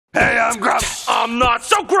I'm Grumps. I'm not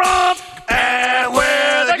so Grump. And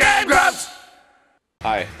we're the GameGrumps.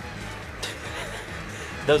 Hi.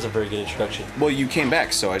 That was a very good introduction. Well, you came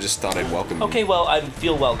back, so I just thought I'd welcome you. Okay, well, I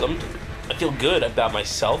feel welcomed. I feel good about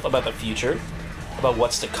myself, about the future, about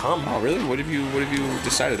what's to come. Oh, really? What have you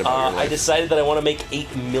decided about your life? I decided that I want to make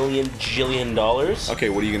 $8 million jillion. Okay,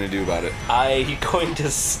 what are you gonna do about it? I'm going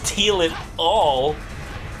to steal it all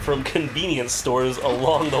from convenience stores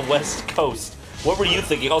along the West Coast. What were you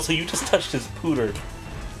thinking? Also, you just touched his pooter.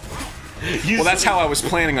 Well, that's how I was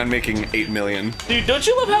planning on making $8 million. Dude, don't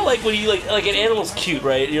you love how, like, when you, like an animal's cute,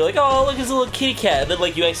 right? You're like, oh, look, it's a little kitty cat. And then,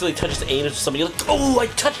 like, you accidentally touch its anus or something. You're like, oh, I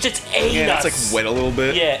touched its anus. Yeah, it's, like, wet a little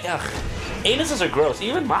bit. Yeah, ugh. Anuses are gross.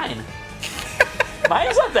 Even mine.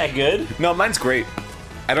 Mine's not that good. No, mine's great.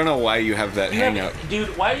 I don't know why you have that hangout.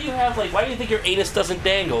 Dude, why do you have, like, why do you think your anus doesn't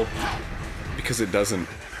dangle? Because it doesn't.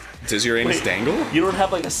 Does your anus dangle? You don't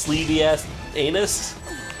have, like, a sleevey-ass anus?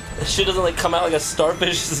 That shit doesn't, like, come out like a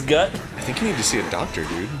starfish's gut? I think you need to see a doctor,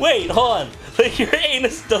 dude. Wait, hold on. Like, your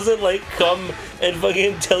anus doesn't, like, come and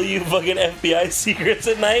fucking tell you fucking FBI secrets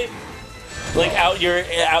at night? Like,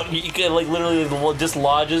 you can, like, literally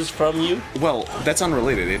dislodges from you? Well, that's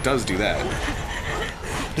unrelated. It does do that.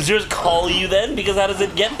 Does yours call you then? Because how does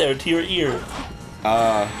it get there to your ear?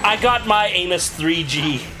 I got my anus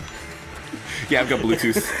 3G. Yeah, I've got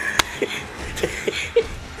Bluetooth.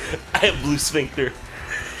 I have blue sphincter.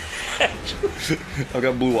 I've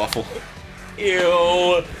got Blue Waffle.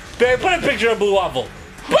 Ew. Barry, put a picture of Blue Waffle.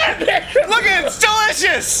 Put a picture! Look at it! It's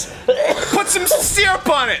delicious! Put some syrup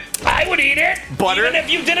on it! I would eat it! Butter? Even if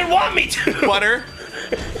you didn't want me to! Butter.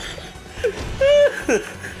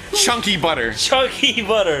 Chunky butter. Chunky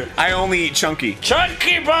butter. I only eat chunky.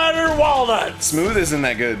 Chunky butter walnuts! Smooth isn't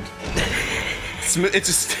that good. Smooth, it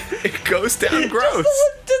just, it goes down gross.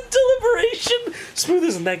 Deliberation. Smooth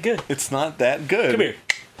isn't that good. It's not that good. Come here.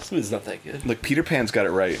 Smooth is not that good. Look, Peter Pan's got it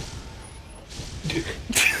right.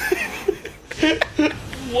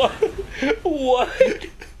 What? What?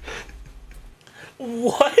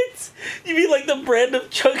 What? You mean like the brand of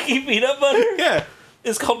chunky peanut butter? Yeah.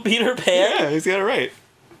 It's called Peter Pan? Yeah, he's got it right.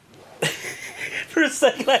 For a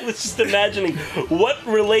second I was just imagining what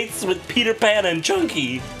relates with Peter Pan and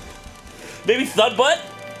chunky. Maybe Thud Butt?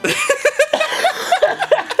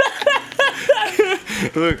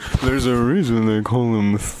 Look, there's a reason they call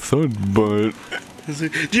him Thud Butt.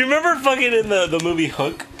 Do you remember fucking in the movie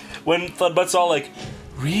Hook when Thudbutt's all like,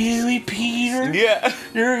 really, Peter? Yeah.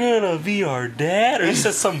 You're gonna be our dad? Or he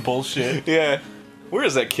says some bullshit. Yeah. Where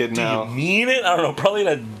is that kid now? Do you mean it? I don't know. Probably in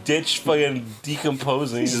a ditch fucking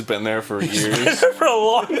decomposing. He's just been there for years. He's been there for a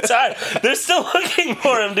long time. They're still looking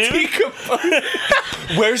for him, dude.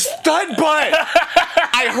 Where's Thud Butt?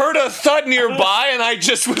 I heard a thud nearby and I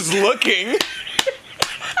just was looking.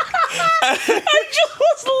 I just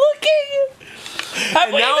was looking.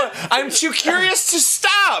 And now I'm too curious to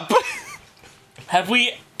stop. Have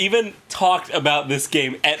we even talked about this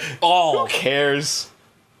game at all? Who cares?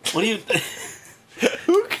 What do you...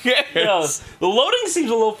 Who cares? The loading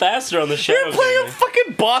seems a little faster on the show. We're playing a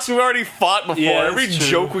fucking boss we've already fought before. Yeah, Every true.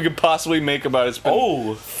 joke we could possibly make about it's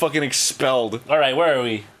been fucking expelled. Alright, where are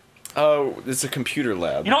we? Oh, it's a computer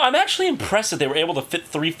lab. You know, I'm actually impressed that they were able to fit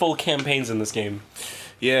 3 full campaigns in this game.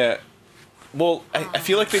 Yeah. Well, I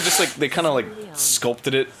feel like they just, like, they kind of, like,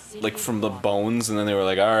 sculpted it, like, from the bones, and then they were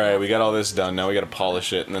like, alright, we got all this done, now we gotta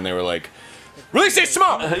polish it, and then they were like, release date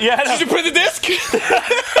tomorrow! Yeah, Did you print the disc? Did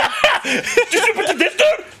you put the disc,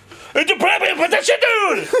 dude? Did you put that shit,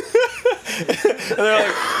 dude? And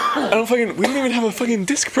they're like, we don't even have a fucking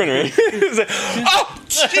disc printer. It's like, oh,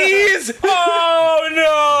 jeez! Oh,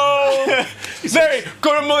 no! Larry,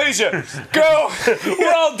 go to Malaysia! Go!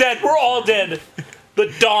 We're all dead, we're all dead. The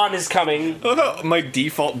dawn is coming. I love how my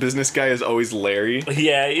default business guy is always Larry.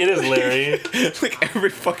 Yeah, it is Larry. Like, every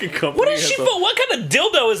fucking company What is has she? What kind of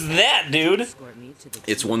dildo is that, dude?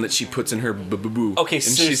 It's one that she puts in her boo. Okay, and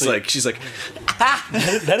seriously. she's like,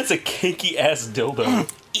 That is a kinky ass dildo.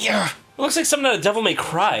 yeah. It looks like something out of Devil May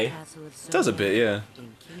Cry. It does a bit, yeah.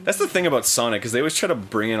 That's the thing about Sonic, because they always try to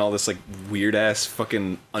bring in all this, like, weird-ass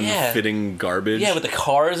fucking unfitting garbage. Yeah, with the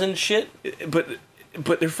cars and shit. But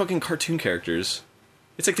they're fucking cartoon characters.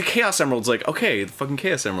 It's like the Chaos Emerald's like, okay, the fucking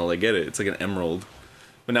Chaos Emerald, I get it. It's like an emerald.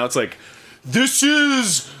 But now it's like, this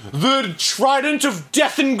is the Trident of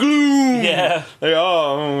Death and Gloom! Yeah. Like,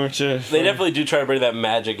 oh, They definitely do try to bring that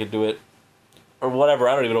magic into it. Or whatever,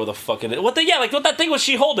 I don't even know what the fuck it is. What that thing was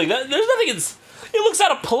she holding? There's nothing, it looks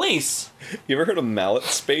out of place. You ever heard of mallet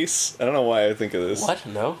space? I don't know why I think of this. What?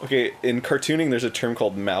 No. Okay, in cartooning there's a term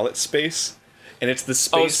called mallet space. And it's the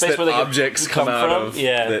space, space that where they objects come out from? of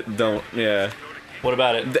Yeah. that don't, yeah. What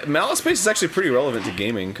about it? The mallet space is actually pretty relevant to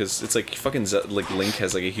gaming because it's like fucking like Link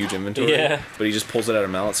has like a huge inventory. Yeah. But he just pulls it out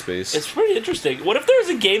of mallet space. It's pretty interesting. What if there was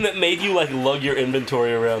a game that made you like lug your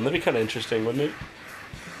inventory around? That'd be kind of interesting, wouldn't it?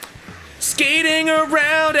 Skating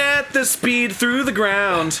around at the speed through the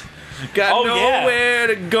ground. Got nowhere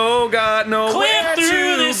to go. Got nowhere Clip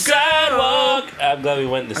through the sidewalk. I'm glad we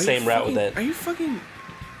went the same route with that. Are you fucking?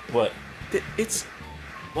 What? It's.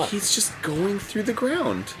 What? He's just going through the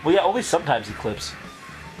ground. Well, yeah, only sometimes he clips.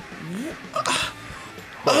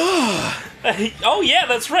 Oh yeah,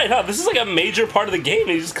 that's right, huh? This is like a major part of the game.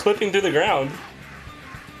 He's just clipping through the ground.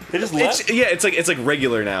 They just left. It's like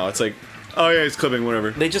regular now. It's like, oh yeah, he's clipping.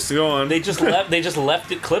 Whatever. They just go on. They just left. They just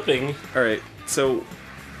left it clipping. All right. So,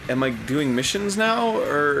 am I doing missions now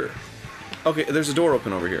or? Okay, there's a door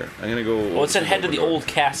open over here. I'm gonna go. Well, it said head to the old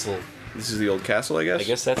castle. This is the old castle, I guess. I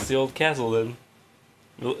guess that's the old castle then.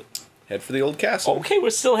 Head for the old castle. Okay,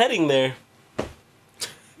 we're still heading there.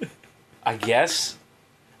 I guess.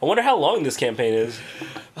 I wonder how long this campaign is.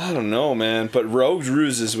 I don't know, man. But Rogue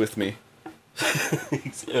Ruse is with me.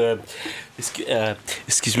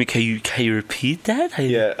 Excuse me, can you repeat that?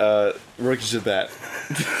 Yeah, Rogue did that.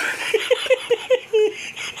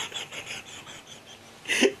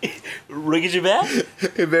 Ring at your back?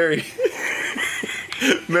 Hey, Mary.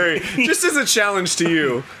 Mary, just as a challenge to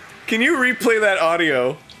you, can you replay that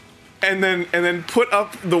audio and then put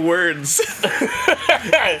up the words, the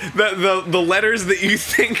letters that you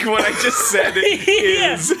think what I just said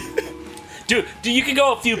is? Dude, you can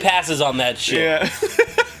go a few passes on that shit. Yeah.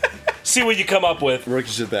 See what you come up with. Rogue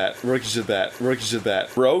did that. Rogue did that. Rogue did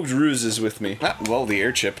that. Rogue Ruse is with me. Well, the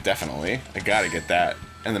air chip, definitely. I gotta get that.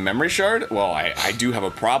 And the memory shard? Well, I do have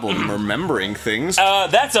a problem remembering things.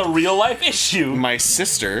 That's a real life issue. My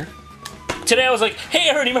sister. Today I was like, hey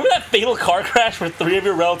Aaron, you remember that fatal car crash where 3 of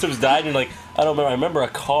your relatives died? And you're like, I don't remember. I remember a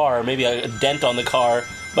car, maybe a dent on the car,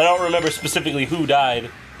 but I don't remember specifically who died.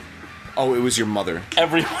 Oh, it was your mother.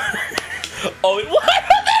 Everyone.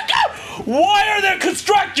 Why are there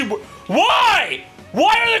construction? Why?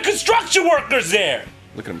 Why are there construction workers there?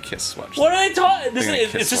 Look at him kiss. Watch. What are they talking?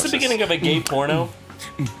 Is this the beginning of a gay porno?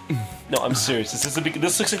 No, I'm serious. This looks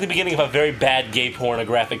like the beginning of a very bad gay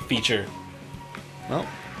pornographic feature. Well,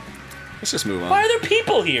 let's just move on. Why are there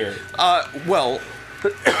people here? Well,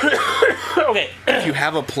 Okay. if you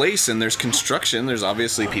have a place and there's construction, there's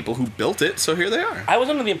obviously people who built it, so here they are. I was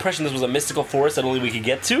under the impression this was a mystical forest that only we could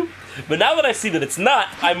get to, but now that I see that it's not,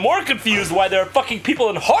 I'm more confused why there are fucking people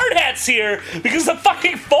in hard hats here because it's a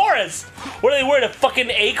fucking forest. What are they worried? A fucking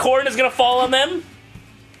acorn is gonna fall on them?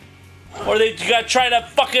 Or are they trying to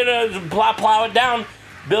fucking plow it down,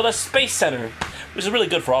 build a space center, which is really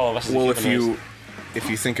good for all of us. Well, if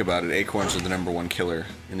you think about it, acorns are the #1 killer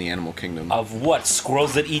in the animal kingdom. Of what?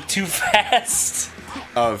 Squirrels that eat too fast?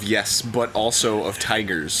 Yes, but also of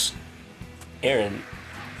tigers. Aaron.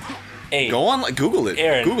 Hey. Go on, Google it.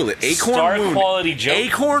 Aaron. Google it. Acorn star wound. quality joke.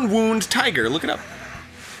 Acorn wound tiger. Look it up.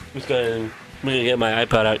 I'm gonna get my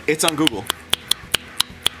iPod out. It's on Google.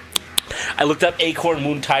 I looked up acorn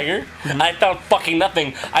wound tiger. I found fucking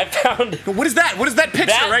nothing. I found. What is that? What is that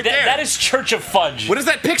picture right there? That is Church of Fudge. What is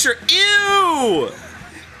that picture? Ew!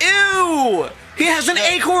 Ew! He has an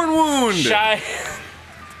acorn wound! Shy.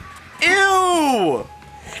 Ew!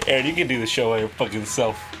 Aaron, you can do the show by your fucking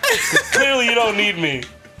self. Clearly you don't need me.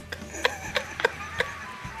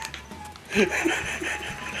 No,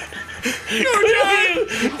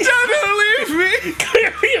 don't leave me!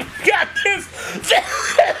 Clearly you've got this.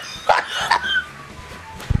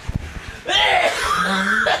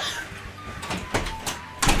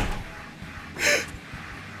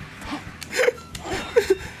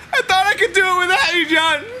 I thought I could do it without you,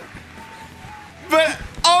 John! But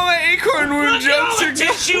all my acorn wound jokes are...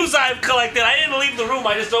 tissues I've collected. I didn't leave the room.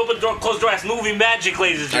 I just opened the door, closed the door, asked movie magic,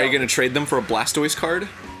 ladies and Are gentlemen. you gonna trade them for a Blastoise card?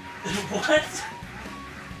 What?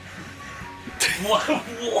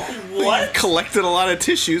 You What? collected a lot of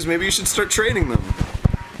tissues, maybe you should start trading them.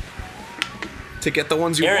 To get the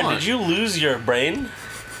ones you Aaron, want. did you lose your brain?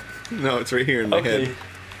 No, it's right here in my head.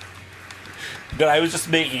 Good, I was just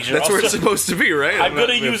making sure. That's where it's supposed to be, right? I'm not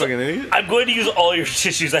going a fucking idiot. to use all your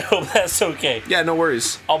tissues. I hope that's okay. Yeah, no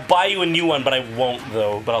worries. I'll buy you a new one, but I won't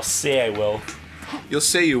though. But I'll say I will. You'll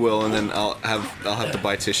say you will, and then I'll have to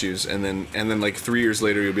buy tissues, and then like 3 years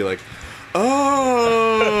later you'll be like,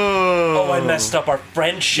 oh, Oh, I messed up our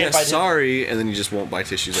friendship. Yeah, sorry, and then you just won't buy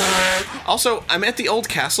tissues anymore. Also, I'm at the old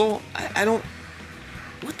castle. I don't.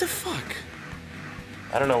 What the fuck?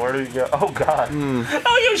 I don't know, where do we go? Oh god.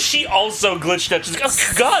 Oh, yo, she also glitched out. She's like,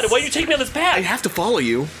 oh god, why are you taking me on this path? I have to follow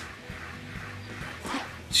you.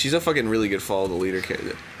 She's a fucking really good follow the leader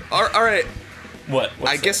character. All right. What?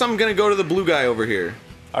 I guess I'm gonna go to the blue guy over here.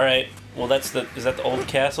 All right. Well, is that the old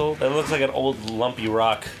castle? That looks like an old lumpy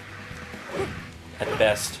rock. At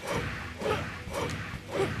best.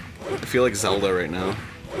 I feel like Zelda right now.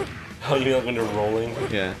 Oh, you mean like when you're rolling?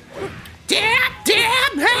 Yeah.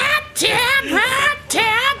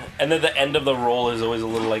 And then the end of the roll is always a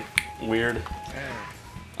little like weird.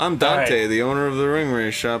 I'm Dante, Right. the owner of the ring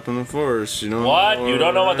race shop in the forest. You know What? You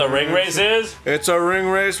don't know what the ring race is? It's a ring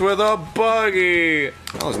race with a buggy. Oh,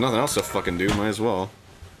 there's nothing else to fucking do. Might as well.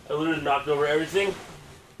 I literally knocked over everything.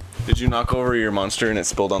 Did you knock over your monster and it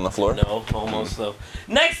spilled on the floor? No, almost though.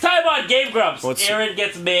 Next time on Game Grumps, What's- Aaron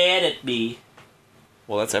gets mad at me.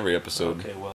 Well, that's every episode. Okay, well.